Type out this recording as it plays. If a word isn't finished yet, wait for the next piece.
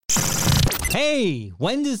Hey,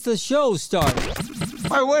 when does the show start?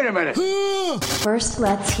 Hey, wait a minute. First,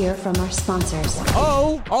 let's hear from our sponsors.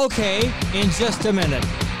 Oh, okay, in just a minute.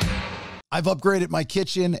 I've upgraded my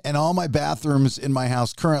kitchen and all my bathrooms in my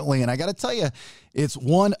house currently, and I got to tell you, it's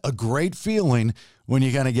one, a great feeling when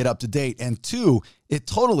you kind of get up to date, and two, it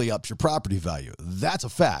totally ups your property value. That's a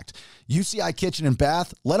fact. UCI Kitchen and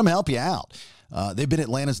Bath, let them help you out. They've been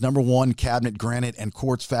Atlanta's #1 cabinet, granite, and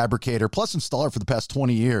quartz fabricator, plus installer for the past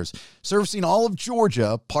 20 years, servicing all of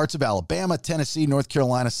Georgia, parts of Alabama, Tennessee, North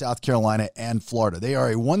Carolina, South Carolina, and Florida. They are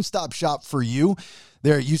a one-stop shop for you.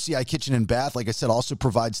 Their UCI Kitchen and Bath, like I said, also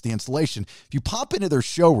provides the installation. If you pop into their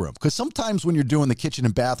showroom, because sometimes when you're doing the kitchen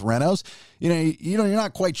and bath renos, you're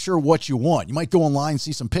not quite sure what you want. You might go online and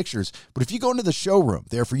see some pictures, but if you go into the showroom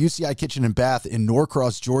there for UCI Kitchen and Bath in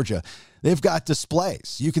Norcross, Georgia, they've got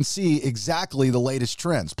displays. You can see exactly the latest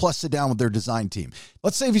trends, plus sit down with their design team.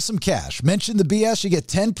 Let's save you some cash. Mention the BS, you get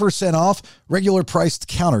 10% off regular priced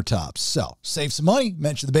countertops. So save some money.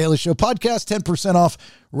 Mention the Bailey Show podcast, 10% off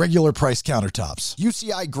regular price countertops.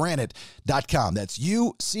 UCIGranite.com. That's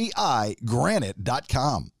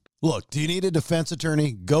UCIGranite.com. Look, do you need a defense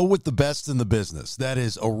attorney? Go with the best in the business. That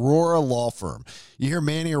is Aurora Law Firm. You hear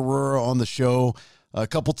Manny Aurora on the show a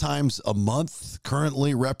couple times a month,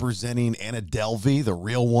 currently representing Anna Delvey, the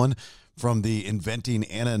real one from the Inventing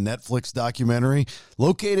Anna Netflix documentary.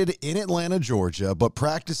 Located in Atlanta, Georgia, but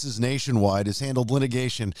practices nationwide, has handled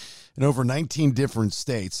litigation in over 19 different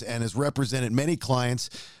states, and has represented many clients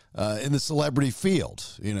in the celebrity field,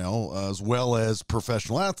 as well as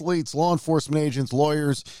professional athletes, law enforcement agents,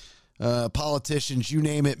 lawyers, politicians, you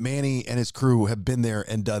name it. Manny and his crew have been there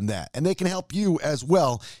and done that. And they can help you as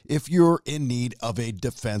well if you're in need of a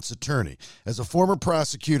defense attorney. As a former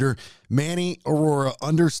prosecutor, Manny Aurora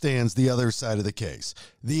understands the other side of the case.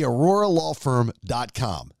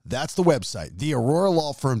 TheAuroraLawFirm.com. That's the website,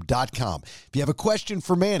 TheAuroraLawFirm.com. If you have a question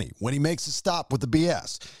for Manny when he makes a stop with the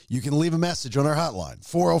BS, you can leave a message on our hotline,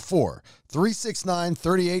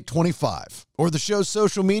 404-369-3825, or the show's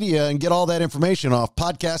social media, and get all that information off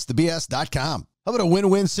podcastthebs.com. How about a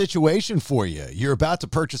win-win situation for you? You're about to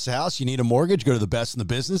purchase a house. You need a mortgage. Go to the best in the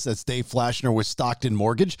business. That's Dave Flashner with Stockton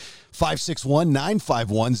Mortgage,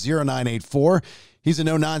 561-951-0984. He's a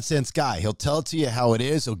no-nonsense guy. He'll tell it to you how it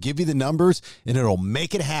is. He'll give you the numbers, and it'll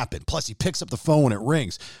make it happen. Plus, he picks up the phone when it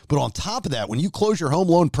rings. But on top of that, when you close your home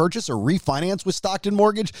loan purchase or refinance with Stockton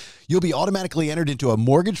Mortgage, you'll be automatically entered into a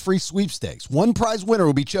mortgage-free sweepstakes. One prize winner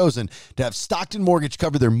will be chosen to have Stockton Mortgage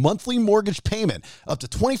cover their monthly mortgage payment up to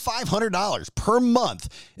 $2,500 per month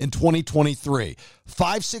in 2023.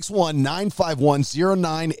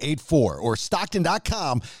 561-951-0984 or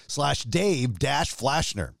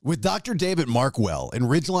stockton.com/Dave-Flashner. With Dr. David Markwell and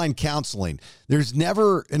Ridgeline Counseling, there's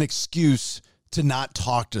never an excuse to not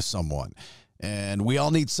talk to someone. And we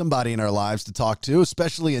all need somebody in our lives to talk to,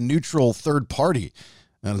 especially a neutral third party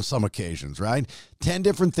on some occasions, right? 10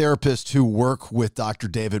 different therapists who work with Dr.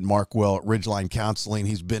 David Markwell at Ridgeline Counseling.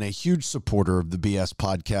 He's been a huge supporter of the BS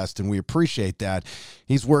podcast, and we appreciate that.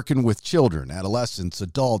 He's working with children, adolescents,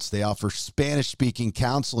 adults. They offer Spanish-speaking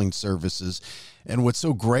counseling services. And what's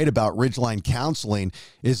so great about Ridgeline Counseling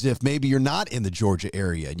is if maybe you're not in the Georgia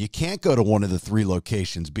area and you can't go to one of the 3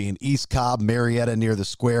 locations, being East Cobb, Marietta near the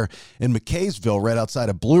square, and McKaysville right outside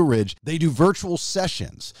of Blue Ridge, they do virtual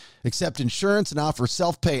sessions, accept insurance, and offer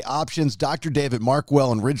self-pay options. Dr. David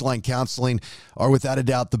Markwell and Ridgeline Counseling are without a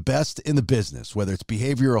doubt the best in the business, whether it's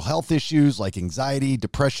behavioral health issues like anxiety,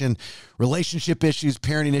 depression, relationship issues,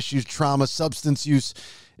 parenting issues, trauma, substance use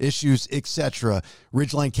issues, etc.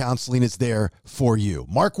 Ridgeline Counseling is there for you.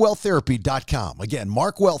 MarkwellTherapy.com. Again,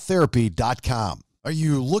 MarkwellTherapy.com. Are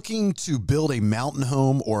you looking to build a mountain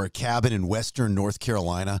home or a cabin in Western North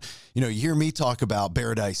Carolina? You hear me talk about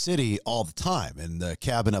Paradise City all the time and the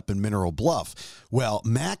cabin up in Mineral Bluff. Well,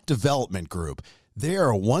 Mac Development Group, they are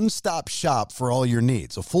a one-stop shop for all your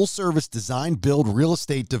needs, a full-service design, build, real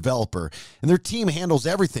estate developer, and their team handles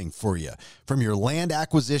everything for you, from your land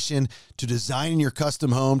acquisition to designing your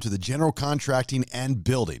custom home to the general contracting and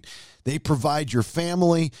building. They provide your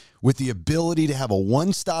family with the ability to have a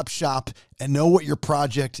one-stop shop and know what your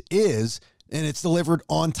project is, and it's delivered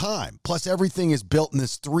on time. Plus, everything is built in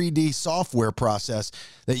this 3D software process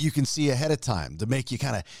that you can see ahead of time to make you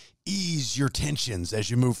kind of ease your tensions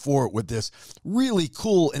as you move forward with this really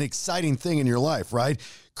cool and exciting thing in your life, right?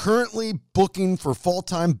 Currently booking for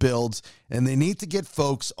full-time builds, and they need to get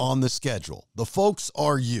folks on the schedule. The folks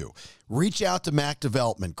are you. Reach out to Mac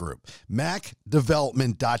Development Group,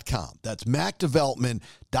 macdevelopment.com. That's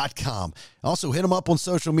macdevelopment.com. Also, hit them up on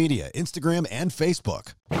social media, Instagram and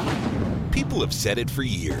Facebook. People have said it for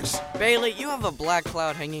years. Bailey, you have a black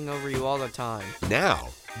cloud hanging over you all the time. Now,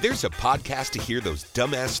 there's a podcast to hear those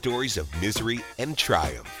dumbass stories of misery and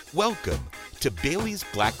triumph. Welcome to Bailey's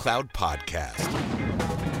Black Cloud Podcast.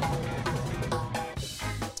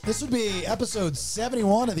 This would be episode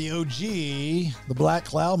 71 of the OG, The Black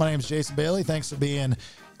Cloud. My name is Jason Bailey. Thanks for being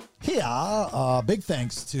here. Big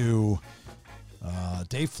thanks to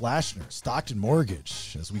Dave Flashner, Stockton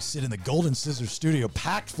Mortgage, as we sit in the Golden Scissors studio,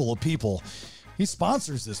 packed full of people. He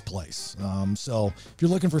sponsors this place. So if you're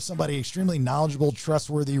looking for somebody extremely knowledgeable,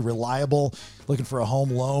 trustworthy, reliable, looking for a home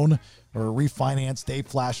loan or a refinance, Dave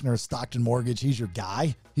Flashner, Stockton Mortgage, he's your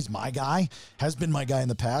guy. He's my guy. Has been my guy in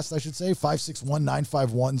the past, I should say.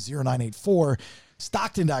 561-951-0984.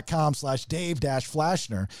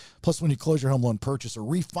 Stockton.com/Dave-Flashner. Plus, when you close your home loan purchase or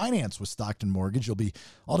refinance with Stockton Mortgage, you'll be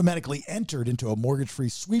automatically entered into a mortgage-free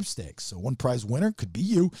sweepstakes. So one prize winner could be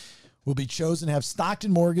you. Will be chosen to have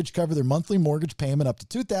Stockton Mortgage cover their monthly mortgage payment up to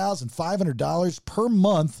 $2,500 per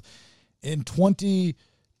month in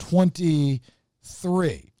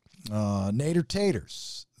 2023. Nader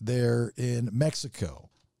Taters, they're in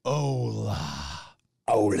Mexico. Hola.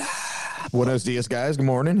 Buenos dias, guys. Good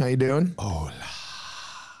morning. How you doing? Hola.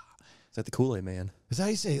 Is that the Kool-Aid man? Is that how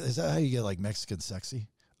you say? Is that how you get like Mexican sexy?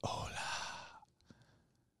 Hola.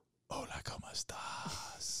 Hola, ¿cómo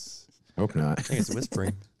estás? Hope not. I think it's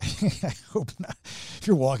whispering. I hope not. If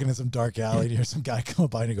you're walking in some dark alley and you hear some guy come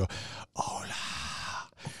up behind you and go, hola,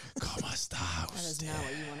 ¿cómo estás? That is not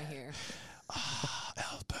what you want to hear.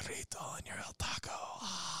 El burrito and your el taco.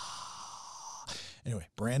 Anyway,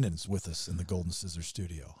 Brandon's with us in the Golden Scissors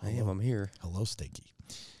studio. I am. I'm here. Hello, Stinky.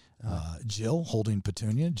 Jill holding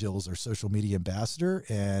Petunia. Jill is our social media ambassador,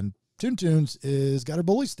 and Toon Tunes is got her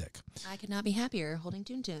bully stick. I could not be happier holding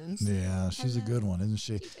Toon Tunes. Yeah, she's a good one, isn't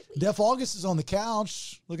she? Def August is on the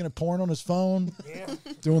couch looking at porn on his phone,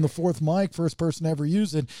 doing the fourth mic, first person to ever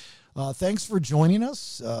use it. Thanks for joining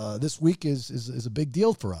us. This week is a big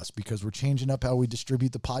deal for us because we're changing up how we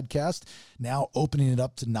distribute the podcast, now opening it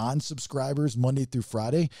up to non-subscribers Monday through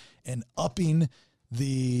Friday and upping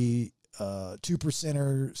the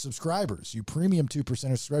 2%er subscribers, you premium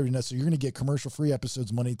 2%er subscribers. So you're going to get commercial-free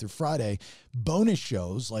episodes Monday through Friday, bonus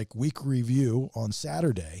shows like Week Review on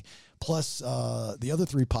Saturday, plus the other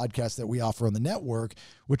three podcasts that we offer on the network,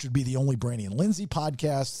 which would be the Only Brandy and Lindsay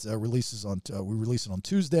podcast. We release it on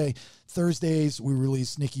Tuesday. Thursdays, we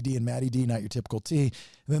release Nikki D and Maddie D, Not Your Typical T. And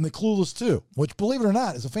then The Clueless 2, which, believe it or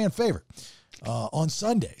not, is a fan favorite on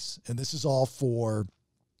Sundays. And this is all for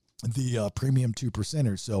the premium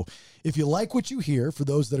 2%ers. So if you like what you hear, for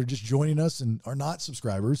those that are just joining us and are not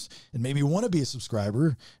subscribers and maybe want to be a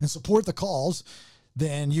subscriber and support the calls,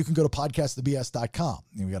 then you can go to podcastthebs.com.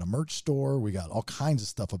 And we got a merch store. We got all kinds of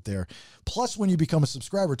stuff up there. Plus, when you become a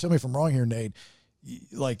subscriber, tell me if I'm wrong here, Nate,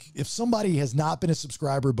 like if somebody has not been a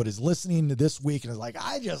subscriber but is listening to this week and is like,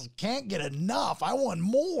 I just can't get enough, I want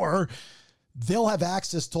more, they'll have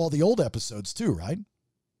access to all the old episodes too, right?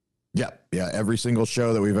 Yeah. Every single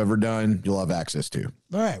show that we've ever done, you'll have access to.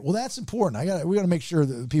 All right. Well, that's important. We got to make sure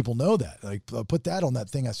that people know that. Like, put that on that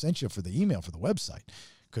thing I sent you for the email for the website,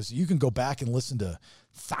 because you can go back and listen to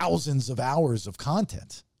thousands of hours of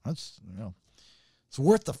content. That's it's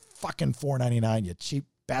worth the fucking $4.99. You cheap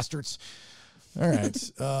bastards. All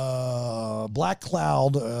right. Black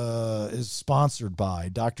Cloud is sponsored by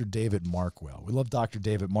Dr. David Markwell. We love Dr.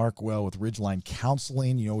 David Markwell with Ridgeline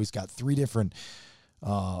Counseling. You know, he's got 3 different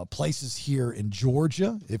places here in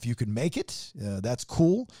Georgia. If you can make it, that's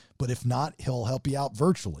cool. But if not, he'll help you out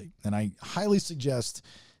virtually. And I highly suggest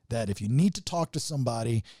that if you need to talk to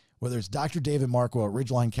somebody, whether it's Dr. David Markwell at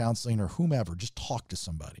Ridgeline Counseling or whomever, just talk to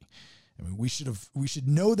somebody. I mean, we should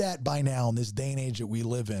know that by now in this day and age that we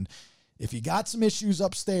live in. If you got some issues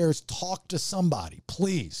upstairs, talk to somebody,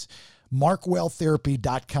 please.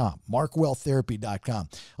 MarkwellTherapy.com. MarkwellTherapy.com.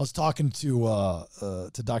 I was talking to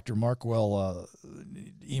Dr. Markwell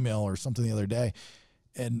email or something the other day,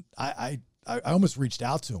 and I almost reached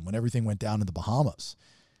out to him when everything went down in the Bahamas,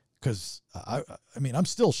 because I mean I'm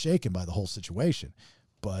still shaken by the whole situation,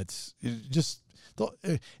 but it's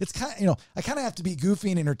kind of, I kind of have to be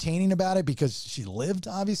goofy and entertaining about it because she lived,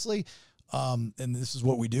 obviously, and this is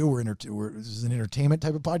what we do. This is an entertainment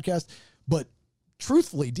type of podcast, but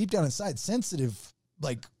truthfully, deep down inside, sensitive,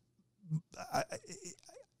 like I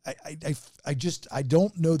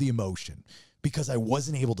don't know the emotion because I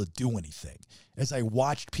wasn't able to do anything. As I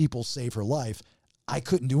watched people save her life, I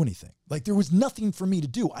couldn't do anything. Like there was nothing for me to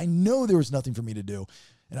do. I know there was nothing for me to do.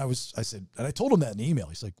 And I said, and I told him that in the email.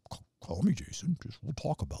 He's like, call me Jason. We'll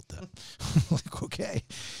talk about that. Like, okay.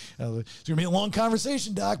 It's going to be a long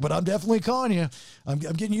conversation, Doc, but I'm definitely calling you. I'm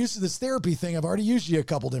getting used to this therapy thing. I've already used you a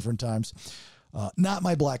couple different times. Not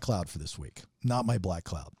my black cloud for this week. Not my black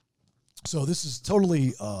cloud. So this is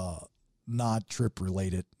totally not trip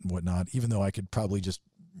related and whatnot, even though I could probably just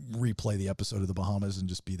replay the episode of the Bahamas and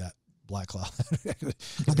just be that black cloud.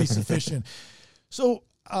 It'd be sufficient. So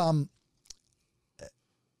I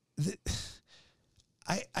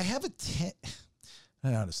have I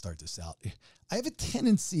don't know how to start this out. I have a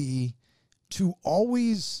tendency to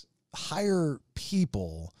always hire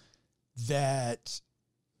people that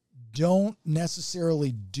don't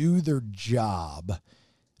necessarily do their job.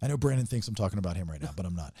 I know Brandon thinks I'm talking about him right now, but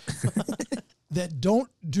I'm not. That don't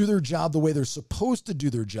do their job the way they're supposed to do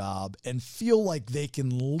their job and feel like they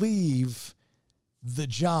can leave the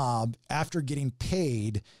job after getting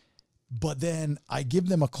paid, but then I give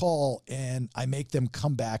them a call and I make them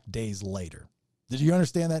come back days later. Did you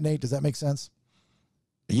understand that, Nate? Does that make sense?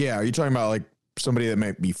 Yeah. Are you talking about like somebody that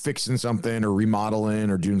might be fixing something or remodeling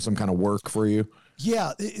or doing some kind of work for you?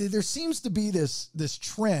 Yeah. There seems to be this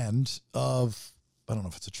trend of, I don't know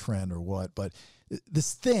if it's a trend or what, but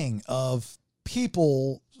this thing of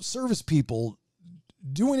people, service people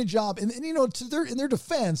doing a job. And you know, in their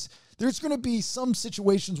defense, there's going to be some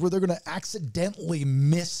situations where they're going to accidentally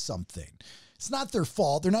miss something. It's not their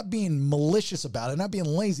fault. They're not being malicious about it, not being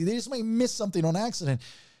lazy. They just might miss something on accident.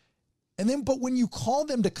 And then, but when you call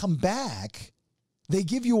them to come back, they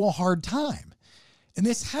give you a hard time. And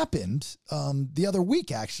this happened the other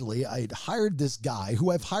week, actually. I'd hired this guy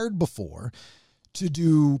who I've hired before to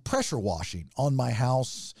do pressure washing on my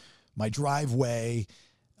house, my driveway.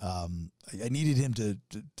 I needed him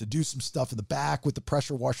to do some stuff in the back with the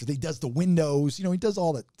pressure washer. He does the windows, you know, he does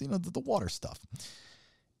all that, you know, the water stuff.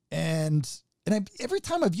 And every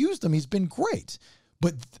time I've used him, he's been great.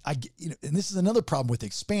 But and this is another problem with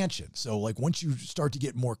expansion. So like once you start to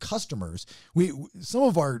get more customers, some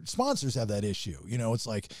of our sponsors have that issue. You know, it's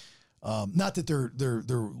like, not that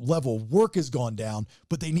their level of work has gone down,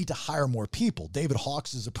 but they need to hire more people. David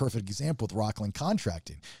Hawks is a perfect example with Rockland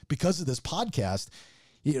Contracting. Because of this podcast,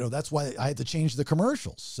 you know, that's why I had to change the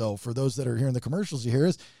commercials. So for those that are hearing the commercials, you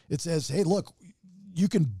hear it says, hey, look, you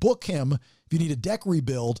can book him if you need a deck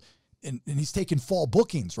rebuild, and he's taking fall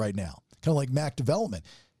bookings right now, kind of like Mac Development,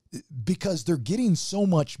 because they're getting so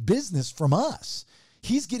much business from us.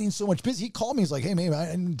 He's getting so much business. He called me. He's like, hey, man,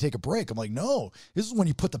 I need to take a break. I'm like, no, this is when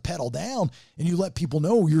you put the pedal down and you let people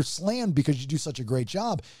know you're slammed because you do such a great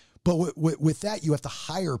job. But with that, you have to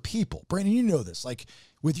hire people. Brandon, you know this. Like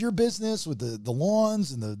with your business, with the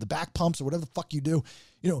lawns and the back pumps or whatever the fuck you do,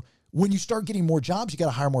 you know, when you start getting more jobs, you got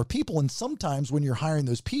to hire more people. And sometimes when you're hiring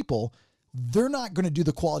those people, they're not going to do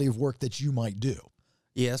the quality of work that you might do.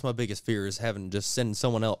 Yeah, that's my biggest fear is sending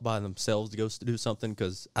someone out by themselves to go do something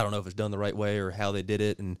because I don't know if it's done the right way or how they did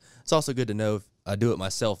it. And it's also good to know if I do it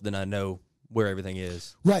myself, then I know where everything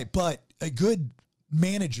is. Right, but a good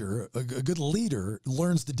manager, a good leader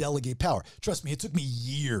learns to delegate power. Trust me, it took me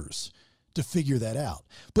years to figure that out.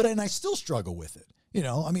 And I still struggle with it. You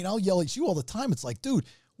know, I mean, I'll yell at you all the time. It's like, dude,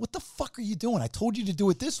 what the fuck are you doing? I told you to do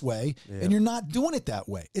it this way, and you're not doing it that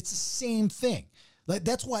way. It's the same thing.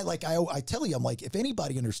 That's why, like, I tell you, I'm like, if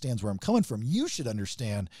anybody understands where I'm coming from, you should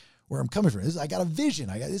understand where I'm coming from. I got a vision.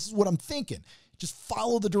 This is what I'm thinking. Just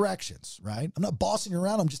follow the directions, right? I'm not bossing you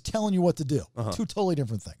around. I'm just telling you what to do. Two totally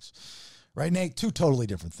different things. Right, Nate? Two totally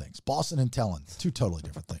different things. Bossing and telling. Two totally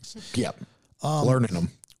different things. Yep. Learning them.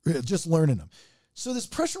 Just learning them. So this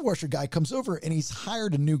pressure washer guy comes over and he's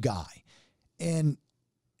hired a new guy. And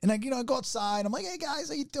I, you know, I go outside. I'm like, hey guys,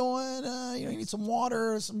 how you doing? You know, you need some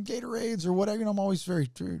water, some Gatorades or whatever. You know, I'm always very,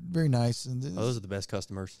 very nice. And those are the best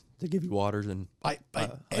customers. They give you waters and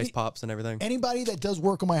ice pops and everything. Anybody that does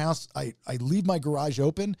work on my house, I leave my garage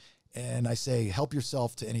open and I say, help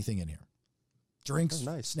yourself to anything in here. Drinks,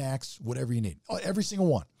 snacks, whatever you need. Every single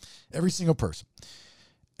one, every single person.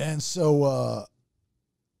 And so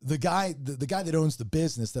the guy that owns the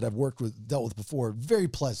business that I've dealt with before, very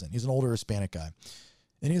pleasant. He's an older Hispanic guy.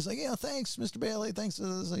 And he's like, yeah, thanks, Mr. Bailey. Thanks.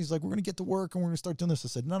 He's like, we're going to get to work and we're going to start doing this. I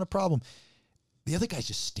said, not a problem. The other guy's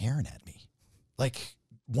just staring at me like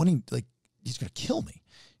wanting, like he's going to kill me.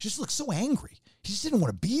 He just looks so angry. He just didn't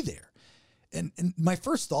want to be there. And my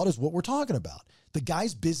first thought is what we're talking about. The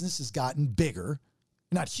guy's business has gotten bigger,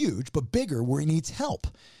 not huge, but bigger where he needs help.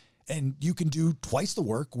 And you can do twice the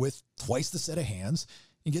work with twice the set of hands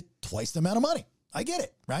and get twice the amount of money. I get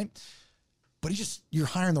it, right? But you're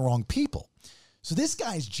hiring the wrong people. So this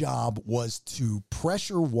guy's job was to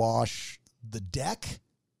pressure wash the deck,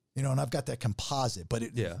 you know, and I've got that composite, but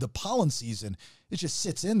the pollen season, it just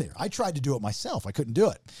sits in there. I tried to do it myself. I couldn't do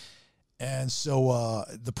it. And so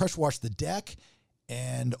the pressure washed the deck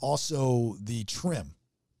and also the trim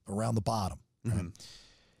around the bottom. Right?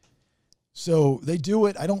 So they do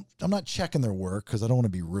it. I'm not checking their work because I don't want to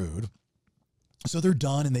be rude. So they're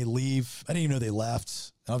done and they leave. I didn't even know they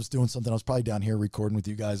left. I was doing something. I was probably down here recording with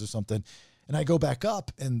you guys or something. And I go back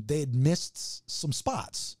up and they had missed some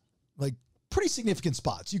spots, like pretty significant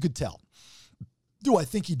spots. You could tell. Do I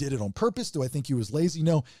think he did it on purpose? Do I think he was lazy?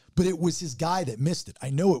 No, but it was his guy that missed it.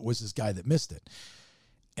 I know it was his guy that missed it.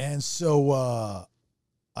 And so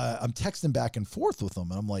I'm texting back and forth with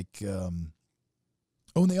him. And I'm like, and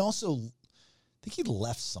they also, I think he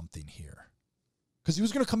left something here. Because he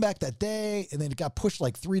was going to come back that day, and then it got pushed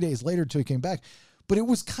like 3 days later until he came back. But it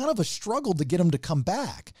was kind of a struggle to get him to come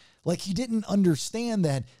back. Like, he didn't understand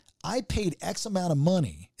that I paid X amount of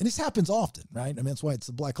money. And this happens often, right? I mean, that's why it's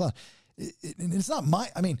the black cloud. And it's not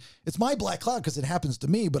it's my black cloud because it happens to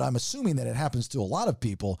me, but I'm assuming that it happens to a lot of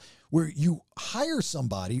people where you hire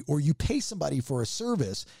somebody or you pay somebody for a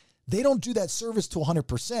service. They don't do that service to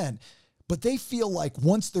 100%, but they feel like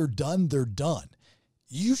once they're done, they're done.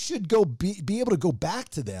 You should be able to go back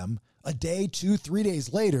to them a day, 2, 3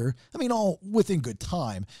 days later. I mean, all within good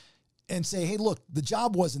time, and say, hey, look, the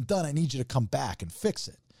job wasn't done. I need you to come back and fix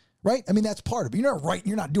it. Right? I mean, that's part of it. You're not right.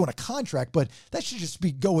 You're not doing a contract, but that should just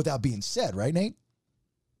go without being said, right, Nate?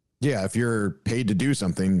 Yeah. If you're paid to do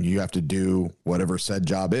something, you have to do whatever said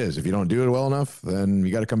job is. If you don't do it well enough, then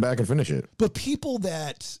you got to come back and finish it. But people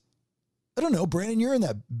that, I don't know, Brandon, you're in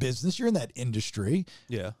that business, you're in that industry.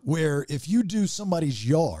 Yeah. Where if you do somebody's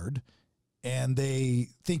yard and they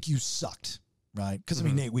think you sucked, right? Because, I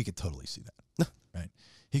mean, Nate, we could totally see that, right?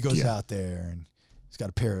 He goes out there and he's got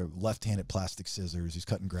a pair of left-handed plastic scissors. He's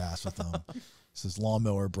cutting grass with them. His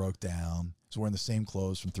lawnmower broke down. He's wearing the same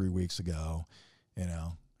clothes from 3 weeks ago. You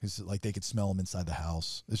know, he's like they could smell him inside the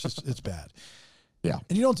house. It's just, it's bad. Yeah.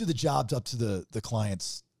 And you don't do the jobs up to the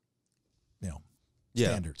client's,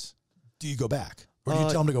 standards. Do you go back? Or do you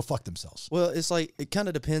tell them to go fuck themselves? Well, it's like, it kind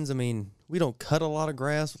of depends. I mean, we don't cut a lot of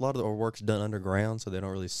grass. A lot of our work's done underground, so they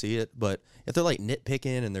don't really see it. But if they're like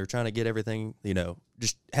nitpicking and they're trying to get everything,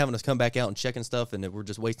 just having us come back out and checking stuff and we're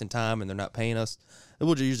just wasting time and they're not paying us, then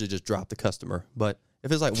we'll usually just drop the customer. But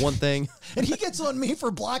if it's like one thing. And he gets on me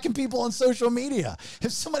for blocking people on social media.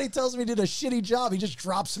 If somebody tells me he did a shitty job, he just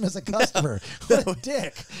drops him as a customer. What a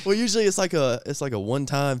dick. Well, usually it's like a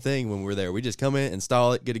one-time thing when we're there. We just come in,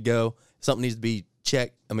 install it, get it go. If something needs to be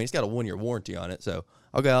checked. I mean, it's got a 1-year warranty on it, so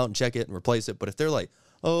I'll go out and check it and replace it. But if they're like,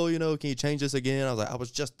 oh, can you change this again? I was like, I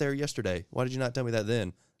was just there yesterday. Why did you not tell me that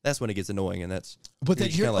then? That's when it gets annoying, and that's but then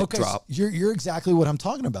you're like, okay, drop. You're exactly what I'm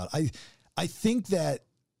talking about. I think that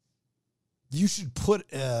you should put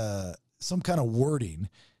some kind of wording.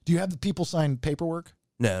 Do you have the people sign paperwork?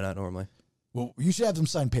 No, not normally. Well, you should have them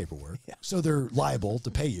sign paperwork, so they're liable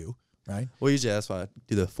to pay you, right? Well, usually that's why I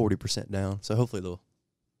do the 40% down. So hopefully they'll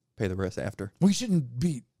pay the rest after. Well, you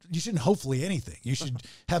shouldn't hopefully anything. You should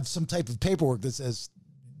have some type of paperwork that says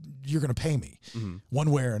you're going to pay me one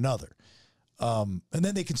way or another. And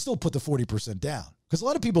then they can still put the 40% down because a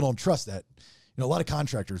lot of people don't trust that. A lot of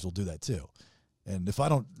contractors will do that too. And if I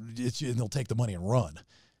don't, they'll take the money and run.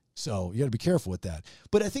 So you got to be careful with that.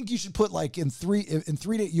 But I think you should put like in 3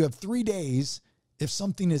 days, you have 3 days. If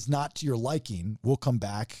something is not to your liking, we'll come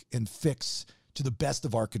back and fix to the best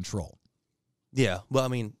of our control. Yeah, well, I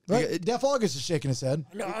mean, right? Def August is shaking his head.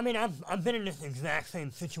 No, I mean, I've been in this exact same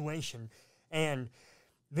situation, and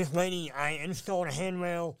this lady, I installed a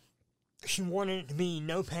handrail. She wanted it to be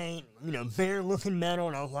no paint, bare looking metal,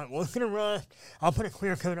 and I was like, well, it's gonna rust. I'll put a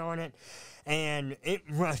clear coat on it, and it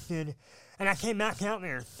rusted. And I came back out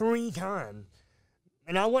there 3 times,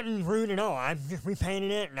 and I wasn't rude at all. I just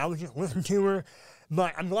repainted it, and I was just listening to her.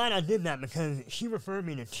 But I'm glad I did that because she referred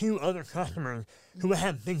me to 2 other customers who I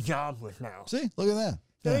have big jobs with now. See, look at that.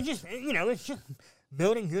 So it just, it's just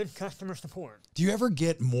building good customer support. Do you ever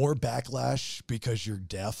get more backlash because you're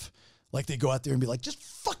deaf? Like they go out there and be like, just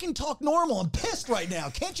fucking talk normal. I'm pissed right now.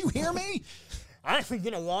 Can't you hear me? I actually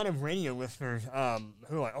get a lot of radio listeners who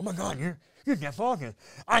are like, oh my God, you're Def August.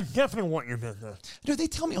 I definitely want your business. They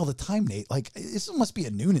tell me all the time, Nate, like this must be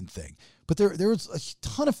a Noonan thing. But there's a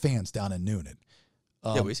ton of fans down in Noonan.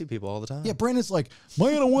 Yeah, we see people all the time. Yeah, Brandon's like,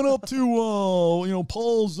 man, I went up to,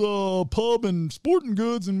 Paul's pub and sporting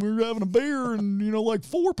goods, and we were having a beer, and, like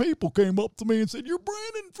 4 people came up to me and said, you're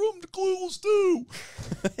Brandon from the Clueless Stew.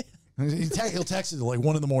 He'll text it at like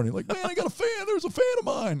 1 a.m, like, man, I got a fan. There's a fan of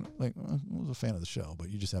mine. Like, I was a fan of the show, but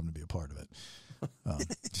you just happen to be a part of it.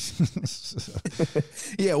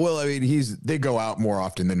 Yeah, well, I mean, they go out more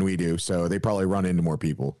often than we do, so they probably run into more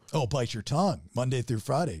people. Oh, bite your tongue. Monday through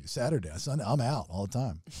Friday, Saturday, Sunday. I'm out all the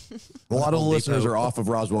time. A lot of the listeners are off of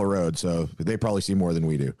Roswell Road, so they probably see more than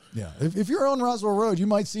we do. Yeah. If you're on Roswell Road, you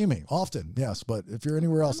might see me often. Yes. But if you're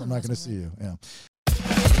anywhere else, I'm not going to see you. Yeah.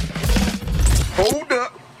 Hold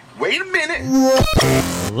up. Wait a minute.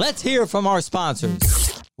 Let's hear from our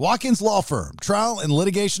sponsors. Watkins Law Firm, trial and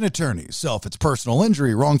litigation attorneys. So if it's personal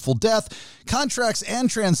injury, wrongful death, contracts and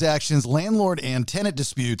transactions, landlord and tenant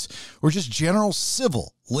disputes, or just general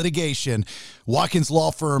civil litigation, Watkins Law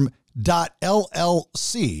Firm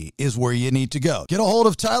 .llc is where you need to go. Get a hold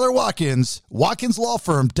of Tyler Watkins,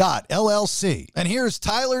 watkinslawfirm.llc. And here's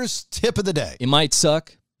Tyler's tip of the day. It might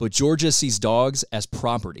suck, but Georgia sees dogs as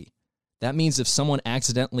property. That means if someone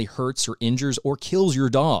accidentally hurts or injures or kills your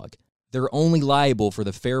dog, they're only liable for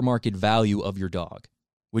the fair market value of your dog,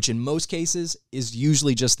 which in most cases is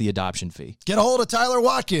usually just the adoption fee. Get a hold of Tyler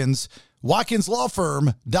Watkins,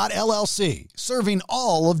 watkinslawfirm.llc, serving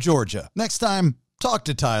all of Georgia. Next time, talk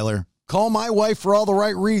to Tyler. Call my wife for all the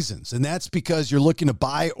right reasons, and that's because you're looking to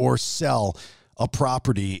buy or sell a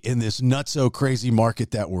property in this nutso crazy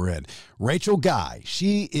market that we're in. Rachel Guy,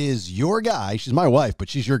 she is your guy. She's my wife, but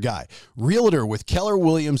she's your guy. Realtor with Keller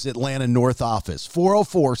Williams Atlanta North office,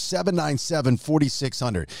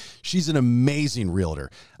 404-797-4600. She's an amazing realtor.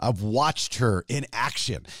 I've watched her in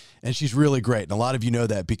action, and she's really great. And a lot of you know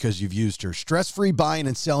that because you've used her. Stress-free buying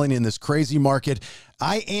and selling in this crazy market.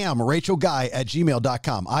 I am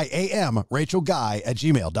RachelGuy@gmail.com. I am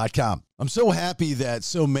RachelGuy@gmail.com. I'm so happy that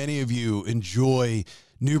so many of you enjoy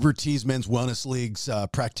Newbert T's Men's Wellness League's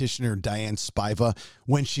practitioner, Diane Spiva,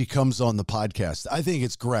 when she comes on the podcast. I think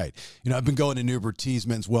it's great. You know, I've been going to Newbert T's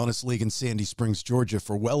Men's Wellness League in Sandy Springs, Georgia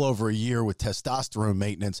for well over a year with testosterone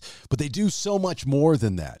maintenance, but they do so much more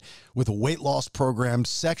than that. With a weight loss program,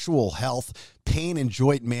 sexual health, pain and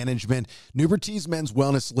joint management, Newbert T's Men's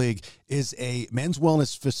Wellness League is a men's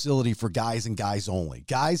wellness facility for guys and guys only.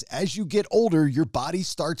 Guys, as you get older, your body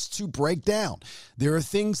starts to break down. There are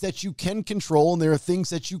things that you can control and there are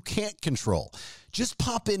things that you can't control. Just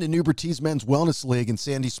pop into Newbert T's Men's Wellness League in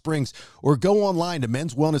Sandy Springs or go online to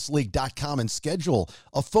menswellnessleague.com and schedule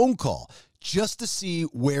a phone call just to see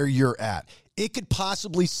where you're at. It could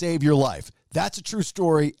possibly save your life. That's a true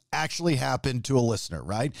story, actually happened to a listener,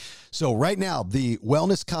 right? So right now, the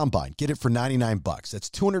Wellness Combine, get it for $99. That's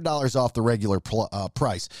 $200 off the regular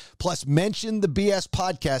price. Plus, mention the BS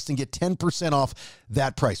Podcast and get 10% off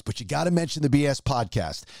that price. But you got to mention the BS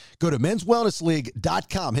Podcast. Go to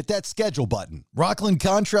menswellnessleague.com. Hit that schedule button. Rockland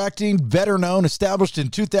Contracting, veteran owned, established in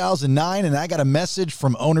 2009, and I got a message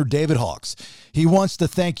from owner David Hawks. He wants to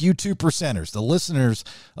thank you 2%ers, the listeners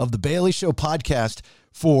of the Bailey Show podcast,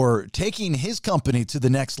 for taking his company to the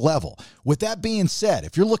next level. With that being said,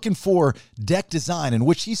 if you're looking for deck design, in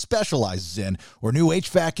which he specializes in, or new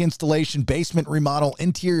HVAC installation, basement remodel,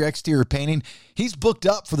 interior, exterior painting, he's booked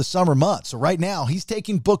up for the summer months. So right now, he's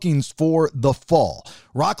taking bookings for the fall.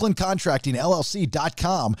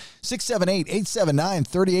 RocklandContractingLLC.com,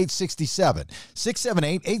 678-879-3867,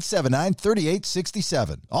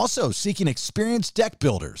 678-879-3867. Also, seeking experienced deck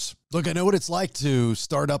builders. Look, I know what it's like to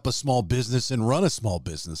start up a small business and run a small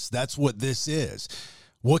business. That's what this is.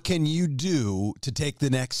 What can you do to take the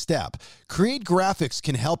next step? Create Graphics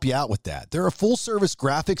can help you out with that. They're a full-service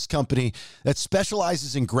graphics company that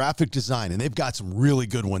specializes in graphic design, and they've got some really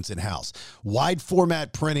good ones in-house. Wide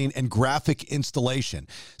format printing and graphic installation.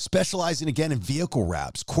 Specializing, again, in vehicle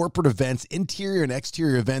wraps, corporate events, interior and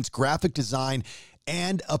exterior events, graphic design,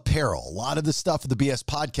 and apparel. A lot of the stuff of the BS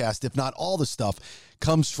Podcast, if not all the stuff,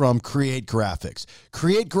 comes from Create Graphics.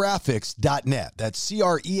 CreateGraphics.net. That's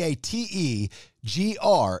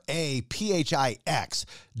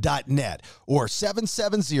CreateGraphics.net or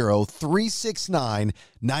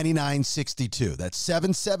 770-369-9962. That's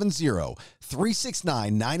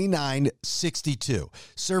 770-369-9962.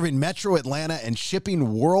 Serving Metro Atlanta and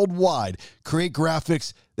shipping worldwide, Create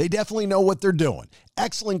Graphics, they definitely know what they're doing.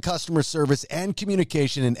 Excellent customer service and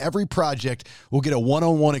communication in every project. Will get a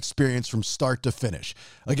one-on-one experience from start to finish.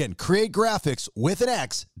 Again, Create Graphics with an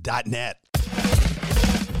X.net.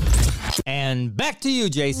 And back to you,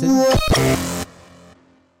 Jason.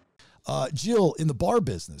 Jill, in the bar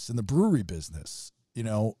business, in the brewery business, you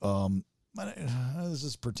know, how does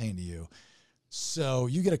this pertain to you? So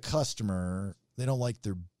you get a customer, they don't like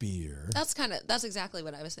their beer. That's exactly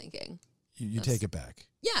what I was thinking. you take it back.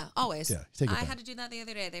 Yeah, always. Yeah, take it I back. had to do that the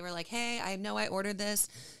other day. They were like, hey, I know I ordered this,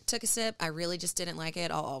 took a sip. I really just didn't like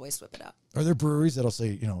it. I'll always whip it up. Are there breweries that'll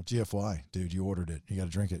say, GFY, dude, you ordered it. You got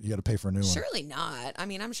to drink it. You got to pay for a new one. Surely not. I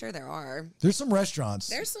mean, I'm sure there are. There's some restaurants.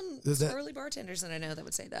 There's some early bartenders that I know that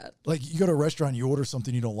would say that. Like you go to a restaurant, you order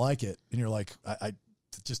something, you don't like it, and you're like, I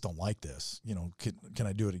just don't like this. Can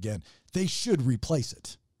I do it again? They should replace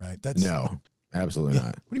it, right? No, absolutely not.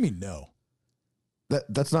 What do you mean no?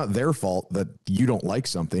 That's not their fault that you don't like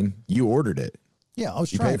something. You ordered it. Yeah, I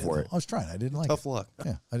was You trying pay for it. I was trying. I didn't like Tough it. luck.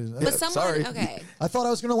 Yeah, I didn't. But someone, sorry. okay. I thought I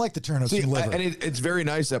was going to like the turnips See, and liver. and it's very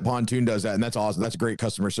nice that Pontoon does that, and that's awesome. That's great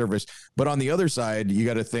customer service. But on the other side, you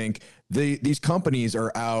got to think these companies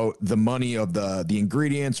are out the money of the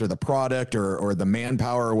ingredients or the product or the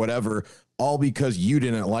manpower or whatever, all because you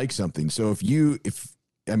didn't like something. So you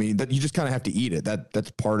just kind of have to eat it.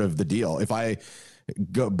 That's part of the deal. If I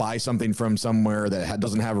go buy something from somewhere that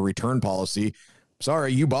doesn't have a return policy,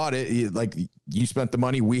 sorry, you bought it. You spent the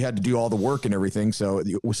money. We had to do all the work and everything. So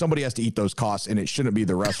somebody has to eat those costs, and it shouldn't be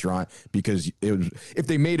the restaurant because if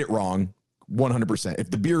they made it wrong, 100%. If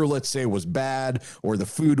the beer, let's say, was bad or the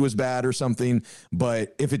food was bad or something,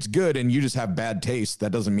 but if it's good and you just have bad taste,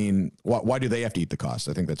 that doesn't mean why do they have to eat the cost?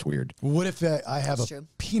 I think that's weird. What if I have a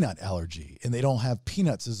peanut allergy and they don't have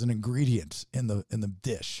peanuts as an ingredient in the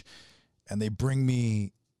dish, and they bring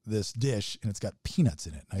me this dish and it's got peanuts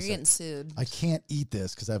in it? And You're getting sued. I can't eat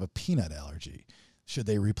this because I have a peanut allergy. Should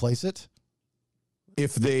they replace it?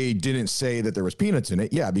 If they didn't say that there was peanuts in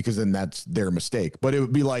it, yeah, because then that's their mistake. But it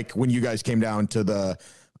would be like when you guys came down to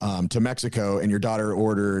to Mexico and your daughter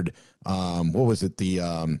ordered, what was it?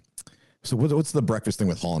 So what's the breakfast thing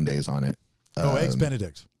with hollandaise on it? Eggs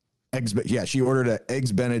Benedict. Yeah, she ordered an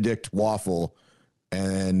Eggs Benedict waffle,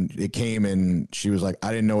 and it came and she was like,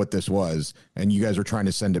 I didn't know what this was. And you guys were trying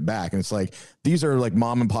to send it back. And it's like, these are like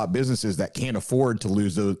mom and pop businesses that can't afford to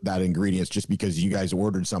lose that ingredients just because you guys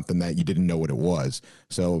ordered something that you didn't know what it was.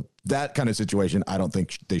 So that kind of situation, I don't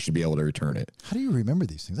think they should be able to return it. How do you remember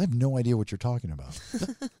these things? I have no idea what you're talking about.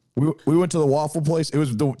 We went to the waffle place. It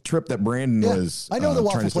was the trip that Brandon was. I know the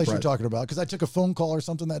waffle trying to place you're surprise- talking about because I took a phone call or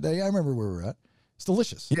something that day. I remember where we were at. It's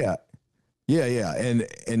delicious. Yeah.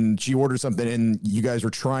 And she ordered something and you guys were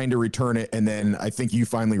trying to return it. And then I think you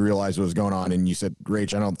finally realized what was going on. And you said,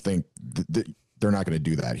 Rach, I don't think they're not going to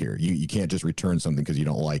do that here. You can't just return something because you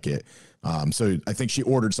don't like it. So I think she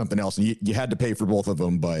ordered something else and you had to pay for both of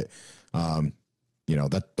them. But,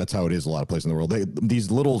 that's how it is a lot of places in the world. These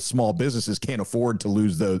little small businesses can't afford to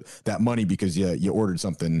lose that money because you ordered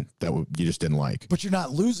something that you just didn't like. But you're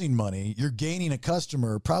not losing money. You're gaining a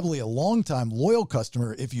customer, probably a long-time loyal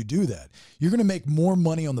customer if you do that. You're going to make more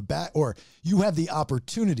money on the back, or you have the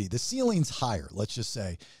opportunity. The ceiling's higher, let's just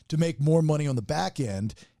say, to make more money on the back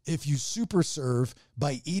end if you super serve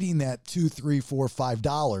by eating that $2, $3,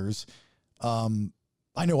 $4, $5.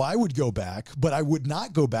 I know I would go back, but I would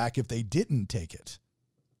not go back if they didn't take it.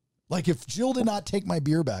 Like if Jill did not take my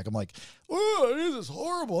beer back, I'm like, oh, this is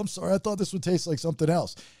horrible. I'm sorry. I thought this would taste like something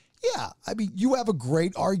else. Yeah. I mean, you have a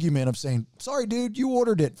great argument of saying, sorry, dude, you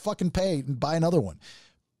ordered it, fucking pay and buy another one.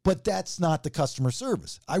 But that's not the customer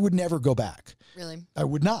service. I would never go back. Really? I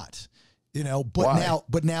would not, but Why?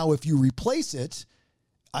 now if you replace it,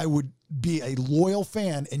 I would be a loyal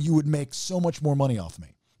fan and you would make so much more money off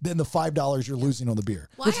me than the $5 you're losing on the beer,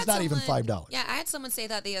 which is not even $5. Yeah, I had someone say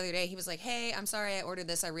that the other day. He was like, hey, I'm sorry I ordered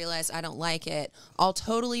this. I realized I don't like it. I'll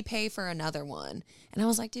totally pay for another one. And I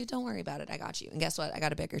was like, dude, don't worry about it. I got you. And guess what? I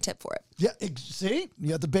got a bigger tip for it. Yeah, see? You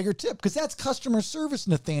got the bigger tip because that's customer service,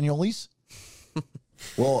 Nathaniel-ese.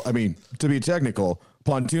 Well, I mean, to be technical,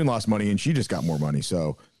 Pontoon lost money and she just got more money.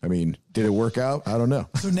 So, I mean, did it work out? I don't know.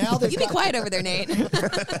 So now You be quiet over there, Nate.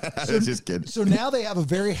 Just kidding. So now they have a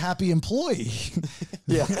very happy employee.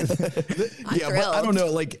 Yeah. Yeah, but I don't thrilled. know,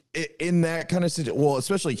 like in that kind of situation, well,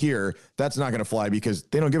 especially here, that's not going to fly because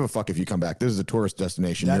they don't give a fuck if you come back. This is a tourist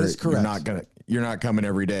destination. That is correct. You're not coming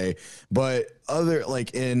every day. But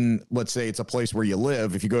let's say it's a place where you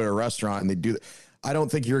live, if you go to a restaurant and they do that, I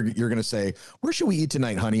don't think you're going to say, where should we eat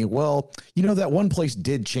tonight, honey? Well, that one place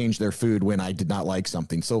did change their food when I did not like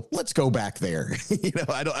something. So let's go back there.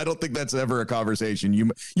 I don't think that's ever a conversation.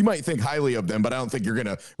 You might think highly of them, but I don't think you're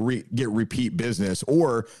going to get repeat business,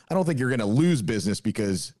 or I don't think you're going to lose business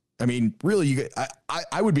because, I mean, really,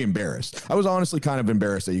 I would be embarrassed. I was honestly kind of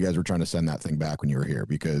embarrassed that you guys were trying to send that thing back when you were here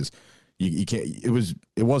because you can't,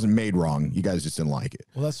 it wasn't made wrong. You guys just didn't like it.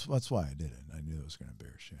 Well, that's why I did it. I knew it was going to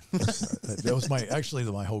embarrass you. That was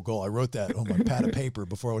my whole goal. I wrote that on my pad of paper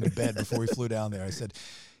before I went to bed, before we flew down there. I said,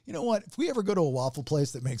 you know what? If we ever go to a waffle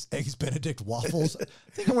place that makes Eggs Benedict waffles, I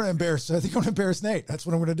think I'm going to embarrass Nate. That's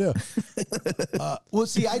what I'm going to do. Well,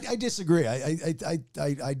 see, I disagree.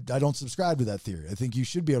 I don't subscribe to that theory. I think you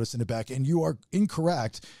should be able to send it back, and you are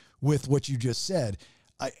incorrect with what you just said.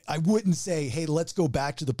 I wouldn't say, hey, let's go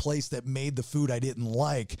back to the place that made the food I didn't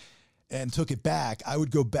like and took it back. I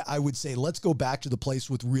would go back. I would say, let's go back to the place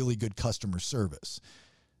with really good customer service.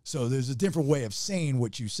 So there's a different way of saying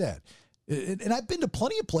what you said. And I've been to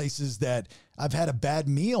plenty of places that I've had a bad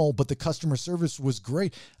meal, but the customer service was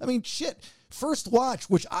great. I mean, shit, First Watch,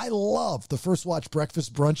 which I love, the First Watch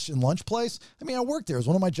breakfast, brunch, and lunch place. I mean, I worked there. It was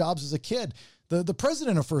one of my jobs as a kid. The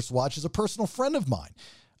president of First Watch is a personal friend of mine.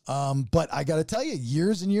 But I got to tell you,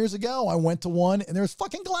 years and years ago, I went to one and there was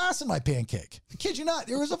fucking glass in my pancake. I kid you not.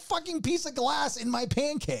 There was a fucking piece of glass in my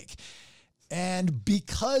pancake. And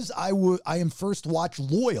because I am First Watch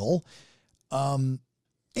loyal, and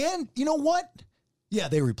you know what? Yeah,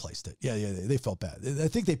 they replaced it. Yeah, they felt bad. I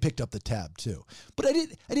think they picked up the tab too. But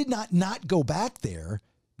I did not go back there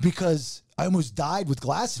because I almost died with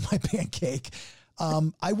glass in my pancake.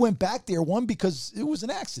 I went back there, one, because it was an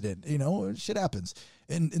accident. You know, shit happens.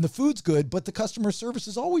 And the food's good, but the customer service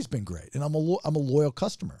has always been great. And I'm a loyal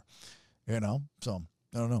customer, you know? So,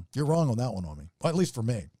 I don't know. You're wrong on that one on me. Well, at least for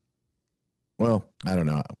me. Well, I don't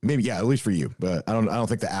know. Maybe, yeah, at least for you. But I don't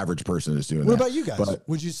think the average person is doing that. What about you guys? But,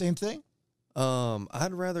 would you same thing?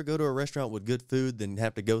 I'd rather go to a restaurant with good food than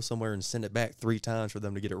have to go somewhere and send it back 3 times for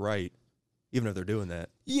them to get it right, even if they're doing that.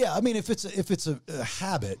 Yeah, I mean, if it's a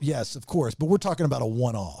habit, yes, of course. But we're talking about a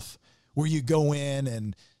one-off where you go in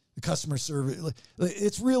and the customer service.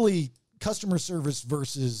 It's really customer service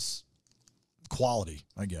versus quality,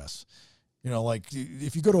 I guess. You know, like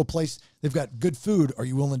if you go to a place, they've got good food, are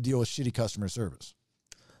you willing to deal with shitty customer service?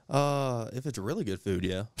 If it's really good food,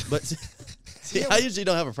 yeah. But see, I usually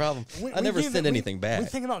don't have a problem. I never send anything back. We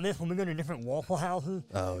think about this when we go to different Waffle Houses.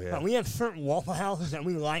 Oh, yeah. We have certain Waffle Houses that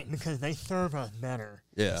we like because they serve us better.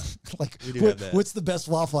 Yeah. Like, we do have that. What's the best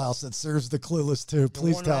Waffle House that serves the clueless too?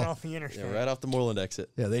 Please one tell. Right off the interstate. Yeah, right off the Moreland exit.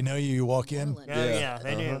 Yeah, they know you. You walk in. Yeah,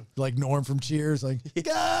 they do. Like Norm from Cheers. Like,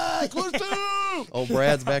 guy, close to. Oh,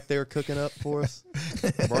 Brad's back there cooking up for us.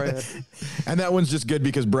 Brad. And that one's just good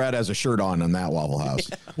because Brad has a shirt on that Waffle House.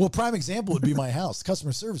 Yeah. Well, prime example would be my house.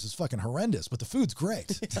 Customer service is fucking horrendous, but the food's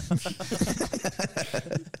great.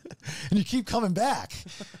 And you keep coming back.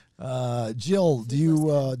 Jill, do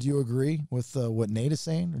you agree with what Nate is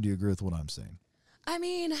saying, or do you agree with what I'm saying? I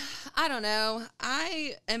mean, I don't know.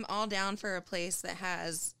 I am all down for a place that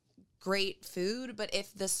has great food, but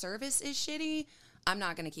if the service is shitty, I'm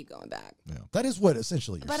not going to keep going back. Yeah, that is what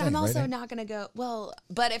essentially you're saying, But I'm also right? not going to go, well,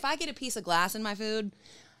 but if I get a piece of glass in my food,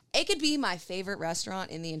 it could be my favorite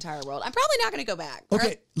restaurant in the entire world. I'm probably not going to go back.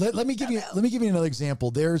 Okay, let me give you another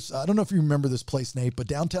example. There's I don't know if you remember this place, Nate, but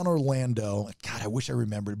downtown Orlando. God, I wish I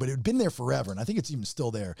remembered, but it had been there forever, and I think it's even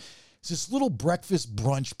still there. It's this little breakfast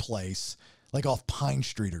brunch place, like off Pine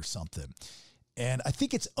Street or something, and I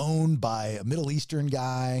think it's owned by a Middle Eastern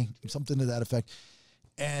guy, something to that effect.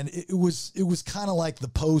 And it was kind of like the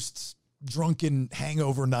post drunken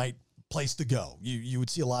hangover night place to go. You would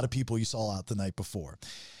see a lot of people you saw out the night before.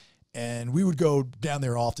 And we would go down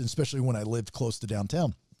there often, especially when I lived close to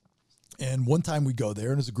downtown. And one time we go there,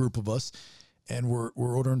 and there's a group of us, and we're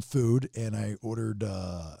ordering food, and I ordered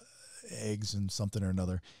eggs and something or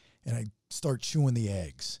another, and I start chewing the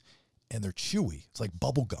eggs, and they're chewy. It's like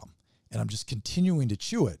bubble gum, and I'm just continuing to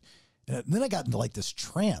chew it. And then I got into like this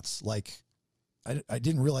trance, like I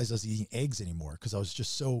didn't realize I was eating eggs anymore because I was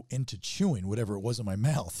just so into chewing whatever it was in my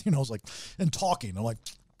mouth. You know, I was like, and talking. I'm like,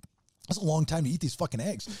 that's a long time to eat these fucking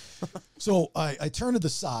eggs. So I turn to the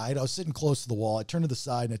side. I was sitting close to the wall. I turn to the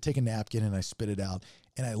side and I take a napkin and I spit it out.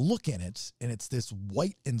 And I look in it, and it's this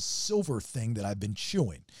white and silver thing that I've been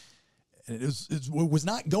chewing. And it was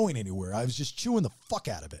not going anywhere. I was just chewing the fuck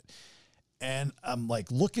out of it. And I'm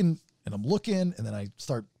like looking, and then I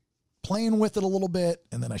start playing with it a little bit,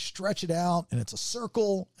 and then I stretch it out, and it's a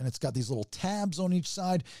circle, and it's got these little tabs on each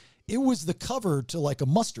side. It was the cover to like a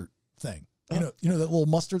mustard thing. You know that little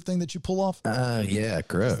mustard thing that you pull off? Yeah,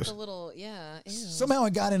 gross. Just a little, yeah. Ew. Somehow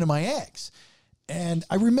it got into my eggs. And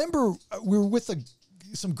I remember we were with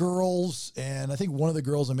some girls, and I think one of the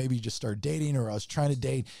girls I maybe just started dating, or I was trying to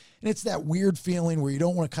date. And it's that weird feeling where you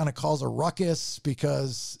don't want to kind of cause a ruckus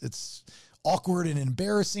because it's awkward and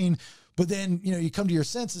embarrassing. But then, you come to your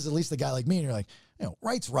senses, at least a guy like me, and you're like,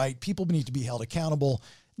 right's right. People need to be held accountable.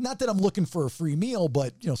 Not that I'm looking for a free meal,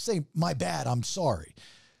 but, say, my bad, I'm sorry.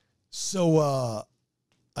 So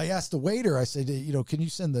I asked the waiter, I said, can you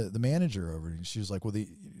send the manager over? And she was like, well,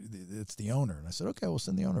 it's the owner. And I said, okay, we'll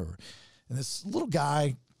send the owner over. And this little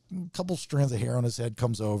guy couple strands of hair on his head,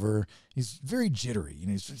 comes over. He's very jittery.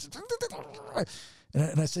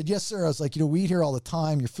 And I said, yes, sir. I was like, we eat here all the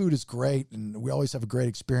time. Your food is great, and we always have a great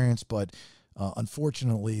experience, but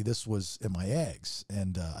unfortunately, this was in my eggs,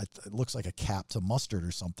 and it looks like a cap to mustard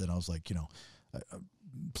or something. I was like,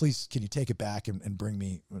 please, can you take it back and bring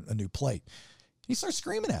me a new plate? He starts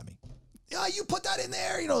screaming at me. Yeah, you put that in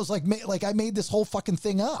there. It's like I made this whole fucking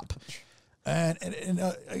thing up. And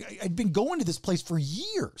I'd been going to this place for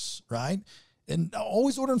years, right? And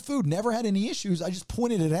always ordering food, never had any issues. I just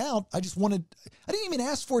pointed it out. I didn't even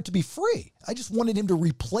ask for it to be free. I just wanted him to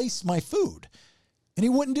replace my food. And he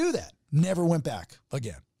wouldn't do that. Never went back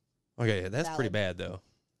again. Okay, that's pretty bad, though.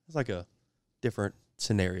 It's like a different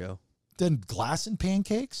scenario. Then glass and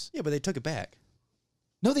pancakes? Yeah, but they took it back.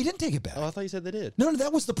 No, they didn't take it back. Oh, I thought you said they did. No,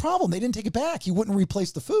 that was the problem. They didn't take it back. He wouldn't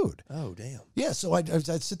replace the food. Oh, damn. Yeah, so I'd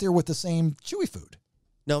sit there with the same Chewy food.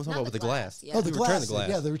 No, I'm talking about with the glass. Yeah. Oh, the glass. Return the glass.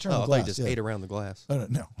 Yeah, the return oh, the I glass. thought you just yeah. ate around the glass. Oh,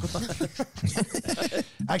 no.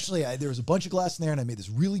 Actually, there was a bunch of glass in there, and I made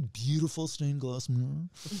this really beautiful stained glass mirror.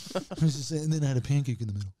 And then I had a pancake in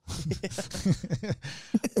the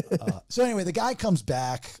middle. So anyway, the guy comes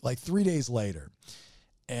back like 3 days later,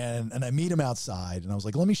 and I meet him outside, and I was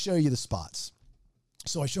like, let me show you the spots.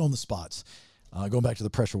 So I show him the spots, going back to the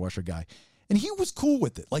pressure washer guy. And he was cool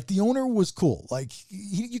with it. Like, the owner was cool. Like,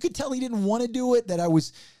 you could tell he didn't want to do it, that I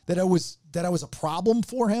was a problem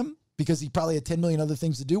for him because he probably had 10 million other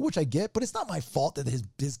things to do, which I get, but it's not my fault that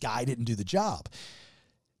his guy didn't do the job.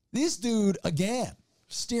 This dude, again,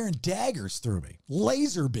 staring daggers through me,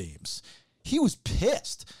 laser beams. He was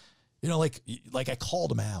pissed. Like I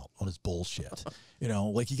called him out on his bullshit.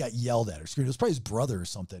 Like he got yelled at or screamed. It was probably his brother or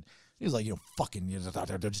something. He was like, fucking,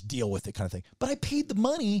 just deal with it kind of thing. But I paid the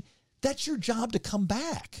money. That's your job to come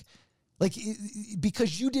back. Like,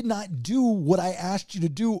 because you did not do what I asked you to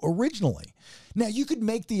do originally. Now, you could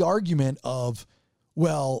make the argument of,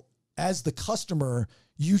 well, as the customer,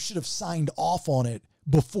 you should have signed off on it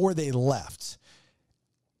before they left.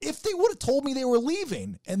 If they would have told me they were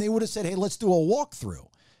leaving and they would have said, hey, let's do a walkthrough.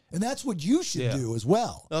 And that's what you should do as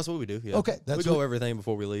well. That's what we do. Yeah. Okay. We go over everything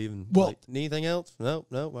before we leave. And anything else? No.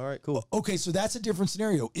 All right, cool. Okay. So that's a different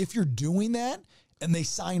scenario. If you're doing that and they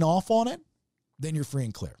sign off on it, then you're free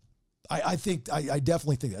and clear. I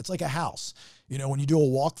definitely think that. It's like a house. When you do a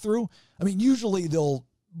walkthrough, I mean, usually they'll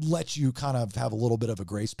let you kind of have a little bit of a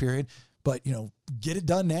grace period, but, get it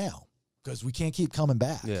done now because we can't keep coming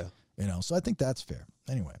back. Yeah. So I think that's fair.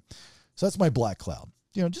 Anyway, so that's my black cloud.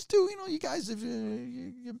 Just do, you guys, if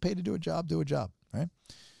you get paid to do a job, right?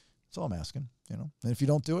 That's all I'm asking, And if you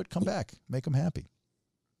don't do it, come back. Make them happy.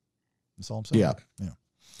 That's all I'm saying. Yeah.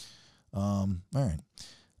 All right.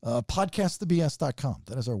 Podcastthebs.com.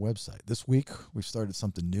 That is our website. This week, we've started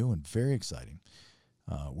something new and very exciting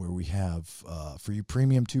where we have, for you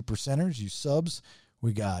premium 2%ers, you subs,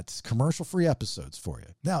 we got commercial-free episodes for you.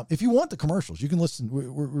 Now, if you want the commercials, you can listen.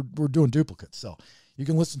 We're doing duplicates, so you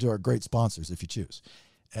can listen to our great sponsors if you choose.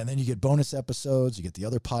 And then you get bonus episodes, you get the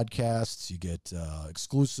other podcasts, you get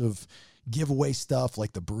exclusive giveaway stuff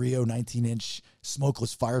like the Brio 19-inch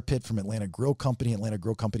smokeless fire pit from Atlanta Grill Company,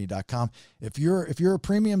 atlantagrillcompany.com. If you're a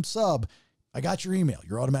premium sub, I got your email.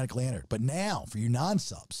 You're automatically entered. But now, for you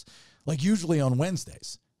non-subs, like usually on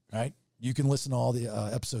Wednesdays, right, you can listen to all the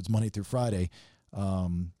episodes Monday through Friday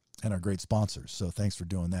and our great sponsors. So thanks for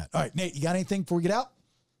doing that. All right, Nate, you got anything before we get out?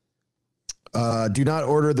 Do not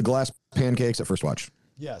order the glass pancakes at First Watch.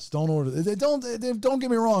 Yes, don't order. Don't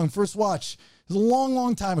get me wrong. First Watch is a long,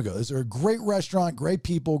 long time ago. They're a great restaurant, great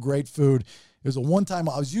people, great food. It was a one-time.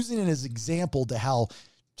 I was using it as an example to how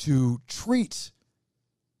to treat,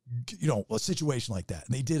 a situation like that,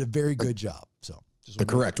 and they did a very good job. So the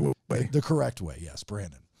correct way. The correct way. Yes,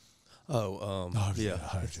 Brandon. Yeah.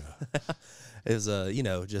 Is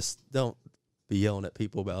just don't be yelling at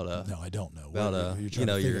people about No, I don't know. About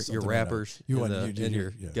your wrappers and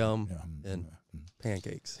your gum and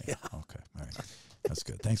pancakes. Yeah. Okay. All right. That's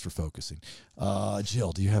good. Thanks for focusing.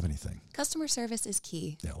 Jill, do you have anything? Customer service is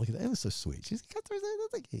key. Yeah, look at that. It was so sweet. She's customer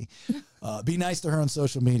service is key. Be nice to her on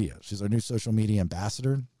social media. She's our new social media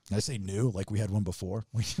ambassador. I say new, like we had one before.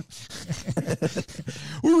 We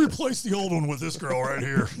replaced the old one with this girl right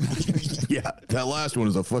here. Yeah, that last one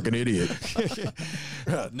is a fucking idiot.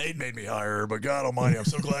 Nate made me hire her, but God almighty, I'm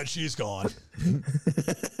so glad she's gone.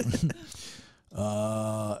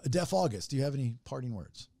 Def August, do you have any parting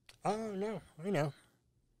words? Oh, no.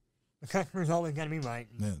 The customer's always got to be right.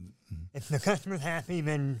 If the customer's happy,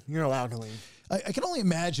 then you're allowed to leave. I can only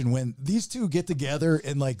imagine when these two get together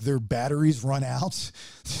and like their batteries run out,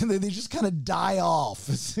 they just kind of die off.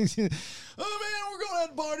 Oh man, we're going out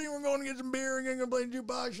that party. We're going to get some beer and going to play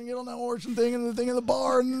jukebox and get on that horse and thing and the thing in the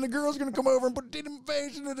bar. And then the girl's going to come over and put it in my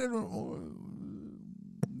face. And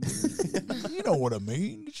you know what I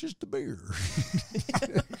mean? It's just the beer.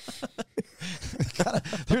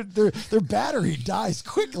 Their battery dies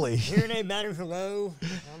quickly. Hearing aid batteries are low.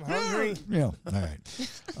 I'm hungry. Yeah. All right.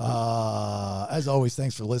 As always,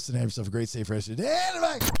 thanks for listening. Have yourself a great, safe rest of your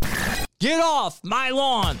day. Get off my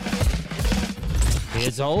lawn!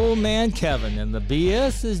 It's old man Kevin, and the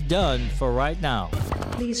BS is done for right now.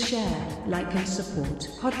 Please share, like, and support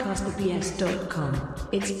podcastthebs.com.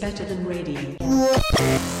 It's better than radio.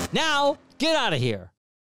 Now, get out of here.